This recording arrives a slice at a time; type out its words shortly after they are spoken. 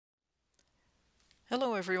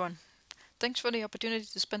Hello everyone. Thanks for the opportunity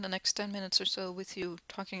to spend the next 10 minutes or so with you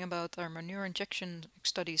talking about our manure injection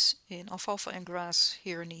studies in alfalfa and grass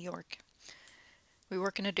here in New York. We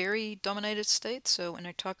work in a dairy dominated state, so when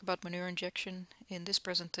I talk about manure injection in this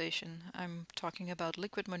presentation, I'm talking about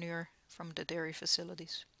liquid manure from the dairy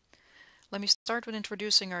facilities. Let me start with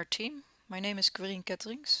introducing our team. My name is Quirine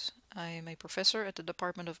Ketterings. I am a professor at the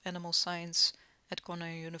Department of Animal Science at Cornell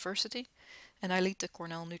University, and I lead the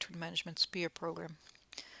Cornell Nutrient Management SPEAR program.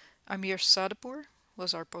 Amir Sadepur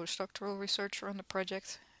was our postdoctoral researcher on the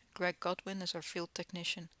project, Greg Godwin is our field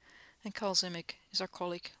technician, and Carl Zimic is our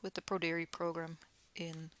colleague with the ProDairy program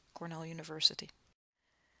in Cornell University.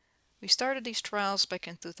 We started these trials back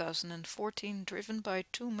in 2014, driven by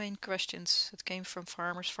two main questions that came from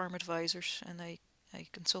farmers, farm advisors, and a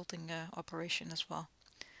consulting operation as well.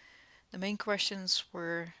 The main questions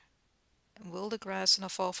were, will the grass and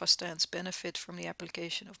alfalfa stands benefit from the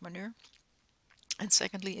application of manure? And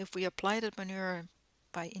secondly, if we apply that manure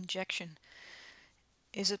by injection,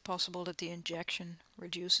 is it possible that the injection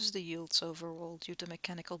reduces the yields overall due to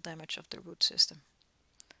mechanical damage of the root system?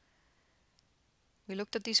 We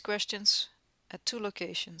looked at these questions at two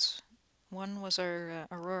locations. One was our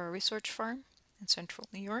Aurora research farm in central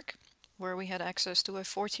New York, where we had access to a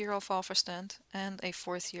fourth-year alfalfa stand and a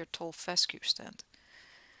fourth-year tall fescue stand.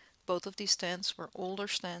 Both of these stands were older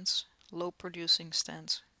stands, low-producing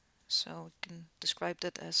stands. So we can describe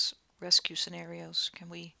that as rescue scenarios. Can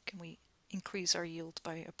we increase our yield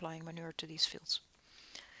by applying manure to these fields?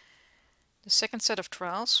 The second set of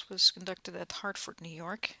trials was conducted at Harford, New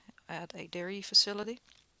York, at a dairy facility.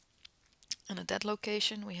 And at that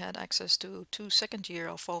location, we had access to two second-year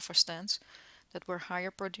alfalfa stands that were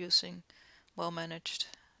higher producing, well-managed,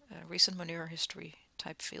 recent manure history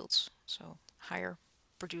type fields. So higher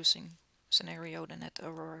producing scenario than at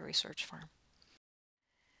Aurora Research Farm.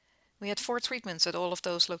 We had 4 treatments at all of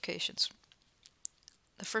those locations.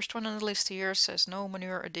 The first one on the list here says no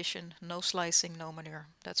manure addition, no slicing, no manure.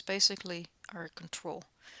 That's basically our control.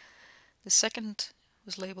 The second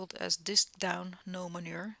was labeled as disc down, no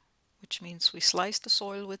manure, which means we sliced the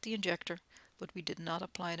soil with the injector, but we did not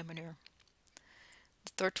apply the manure.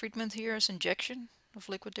 The third treatment here is injection of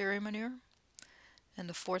liquid dairy manure. And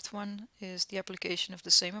the fourth one is the application of the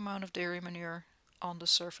same amount of dairy manure on the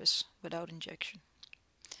surface without injection.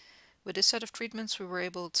 With this set of treatments, we were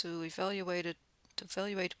able to evaluate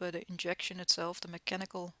whether injection itself, the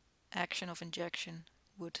mechanical action of injection,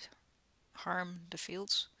 would harm the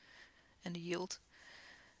fields and the yield,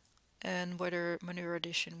 and whether manure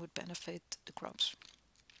addition would benefit the crops.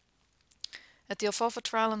 At the alfalfa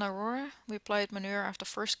trial in Aurora, we applied manure after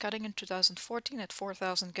first cutting in 2014 at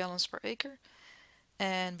 4,000 gallons per acre,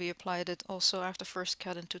 and we applied it also after first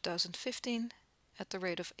cut in 2015 at the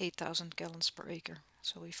rate of 8,000 gallons per acre.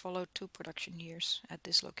 So we followed 2 production years at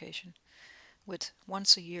this location, with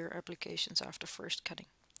once a year applications after first cutting.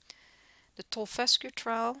 The tall fescue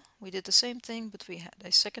trial, we did the same thing, but we had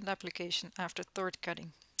a second application after third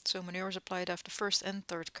cutting. So manure was applied after first and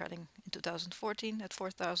third cutting in 2014 at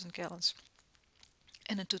 4,000 gallons,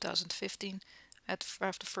 and in 2015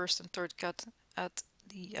 after first and third cut at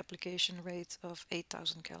the application rate of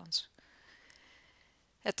 8,000 gallons.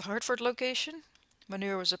 At the Hartford location,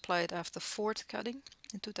 manure was applied after fourth cutting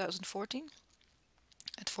in 2014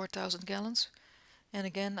 at 4,000 gallons, and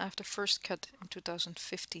again after first cut in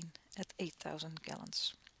 2015 at 8,000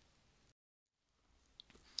 gallons.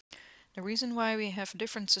 The reason why we have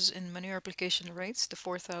differences in manure application rates, the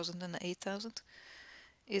 4,000 and the 8,000,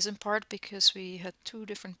 is in part because we had 2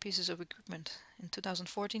 different pieces of equipment. In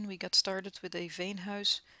 2014 we got started with a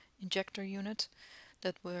Veenhuis injector unit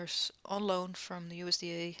that was on loan from the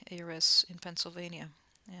USDA ARS in Pennsylvania,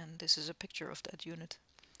 and this is a picture of that unit.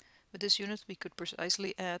 With this unit we could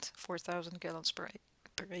precisely add 4,000 gallons per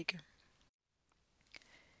acre.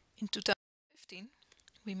 In 2015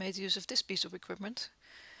 we made use of this piece of equipment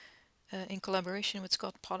in collaboration with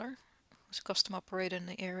Scott Potter, who's a custom operator in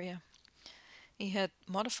the area. He had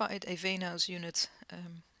modified a Veenhuis unit,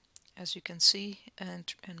 as you can see,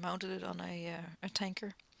 and mounted it on a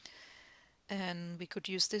tanker. And we could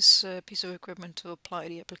use this piece of equipment to apply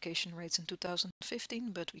the application rates in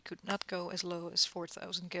 2015, but we could not go as low as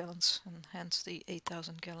 4,000 gallons, and hence the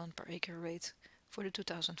 8,000 gallon per acre rate for the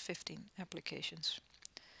 2015 applications.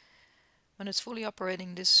 When it's fully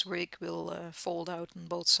operating, this rig will fold out on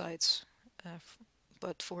both sides,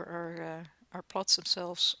 but for our plots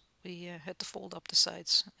themselves, we had to fold up the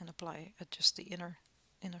sides and apply at just the inner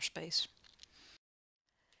space.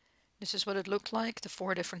 This is what it looked like, the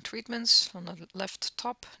 4 different treatments. On the left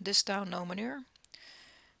top, disc down, no manure.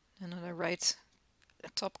 And on the right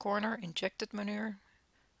top corner, injected manure.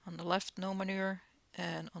 On the left, no manure.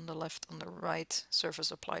 and on the left, on the right,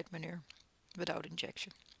 surface applied manure without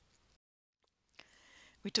injection.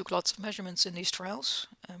 We took lots of measurements in these trials,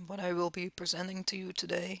 and what I will be presenting to you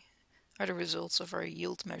today are the results of our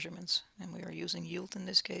yield measurements, and we are using yield in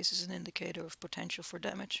this case as an indicator of potential for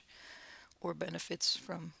damage or benefits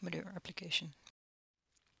from manure application.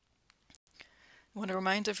 I want to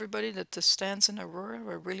remind everybody that the stands in Aurora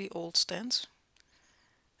were really old stands.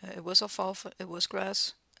 It was alfalfa, it was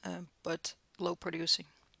grass, but low producing.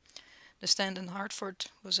 The stand in Harford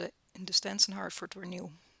the stands in Harford were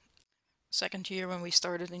new. Second year when we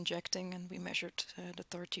started injecting, and we measured the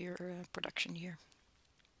third year production year.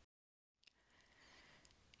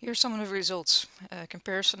 Here are some of the results.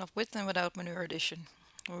 Comparison of with and without manure addition.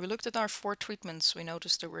 When we looked at our 4 treatments, we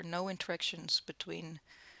noticed there were no interactions between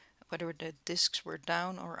whether the discs were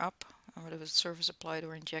down or up, or whether it was surface applied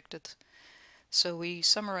or injected. So we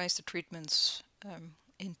summarized the treatments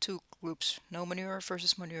in 2 groups, no manure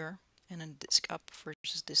versus manure, and then disc up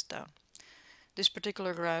versus disc down. This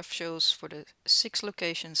particular graph shows for the 6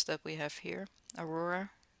 locations that we have here: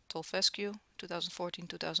 Aurora, Tolfescu,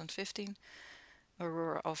 2014-2015,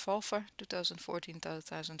 Aurora Alfalfa,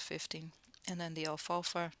 2014-2015, and then the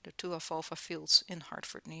alfalfa, the 2 alfalfa fields in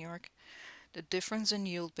Hartford, New York. The difference in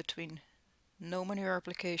yield between no manure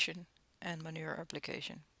application and manure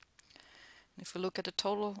application. And if we look at the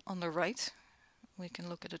total on the right, we can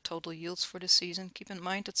look at the total yields for the season. Keep in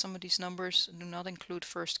mind that some of these numbers do not include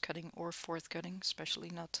first cutting or fourth cutting, especially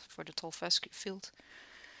not for the Tolfescu field.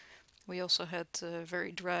 We also had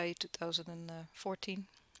very dry 2014.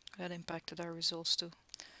 That impacted our results too.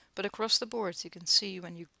 But across the board, you can see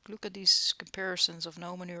when you look at these comparisons of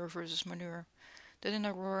no manure versus manure, that in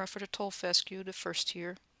Aurora for the Tolfescu, the first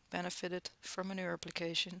year benefited from manure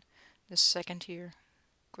application. The second year,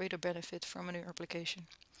 greater benefit from manure application.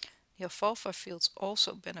 The alfalfa fields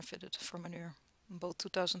also benefited from manure in both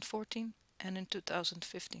 2014 and in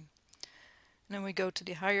 2015. And then we go to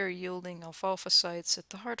the higher yielding alfalfa sites at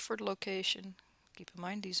the Hartford location. Keep in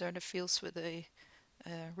mind these are the fields with a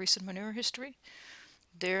recent manure history.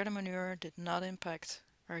 There the manure did not impact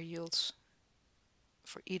our yields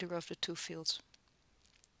for either of the 2 fields.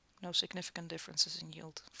 No significant differences in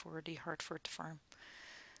yield for the Hartford farm.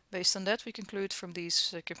 Based on that, we conclude from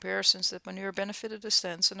these comparisons that manure benefited the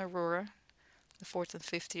stands in Aurora, the 4th and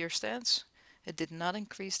 5th year stands. It did not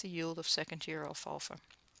increase the yield of 2nd year alfalfa.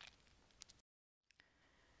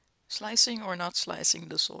 Slicing or not slicing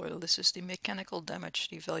the soil. This is the mechanical damage,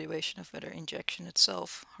 the evaluation of whether injection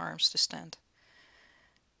itself harms the stand.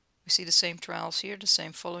 We see the same trials here, the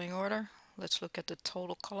same following order. Let's look at the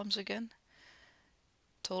total columns again.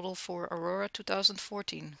 Total for Aurora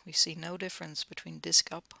 2014, we see no difference between disc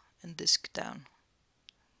up and disc down,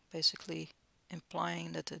 basically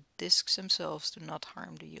implying that the discs themselves do not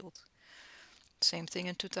harm the yield. Same thing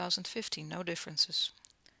in 2015, no differences.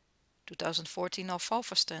 2014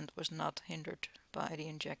 alfalfa stand was not hindered by the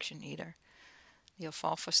injection either. The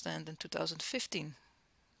alfalfa stand in 2015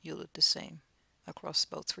 yielded the same across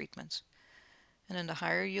both treatments. And in the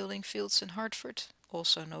higher yielding fields in Hartford,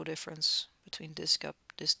 also no difference between disc up,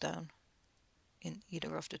 disc down in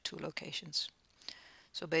either of the 2 locations.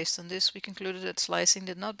 So based on this, we concluded that slicing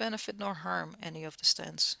did not benefit nor harm any of the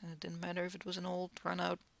stands. And it didn't matter if it was an old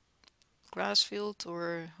run-out grass field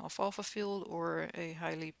or alfalfa field or a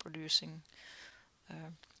highly producing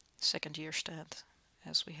 2nd year stand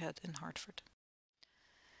as we had in Hartford.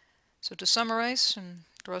 So to summarize and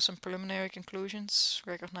draw some preliminary conclusions,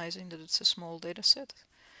 recognizing that it's a small data set,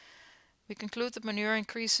 we conclude that manure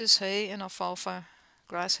increases hay and alfalfa,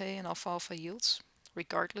 grass hay and alfalfa yields,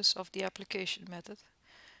 regardless of the application method.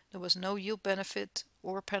 There was no yield benefit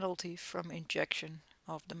or penalty from injection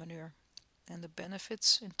of the manure, and the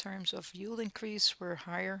benefits in terms of yield increase were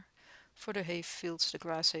higher for the hay fields, the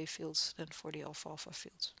grass hay fields, than for the alfalfa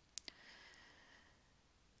fields.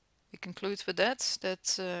 We conclude with that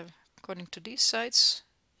according to these sites,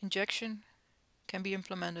 injection can be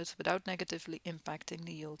implemented without negatively impacting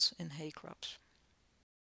the yields in hay crops.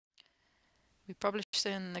 We published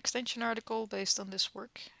an extension article based on this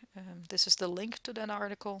work. This is the link to that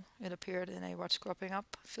article. It appeared in a What's Cropping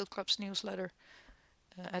Up Field Crops newsletter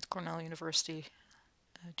at Cornell University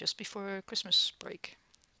just before Christmas break.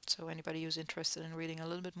 So anybody who's interested in reading a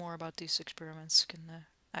little bit more about these experiments can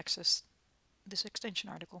access this extension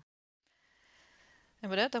article. And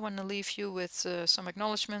with that, I want to leave you with some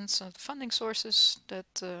acknowledgements of the funding sources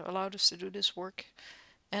that allowed us to do this work,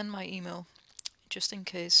 and my email, just in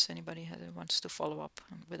case anybody wants to follow up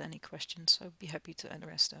with any questions. I'd be happy to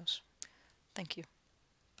address those. Thank you.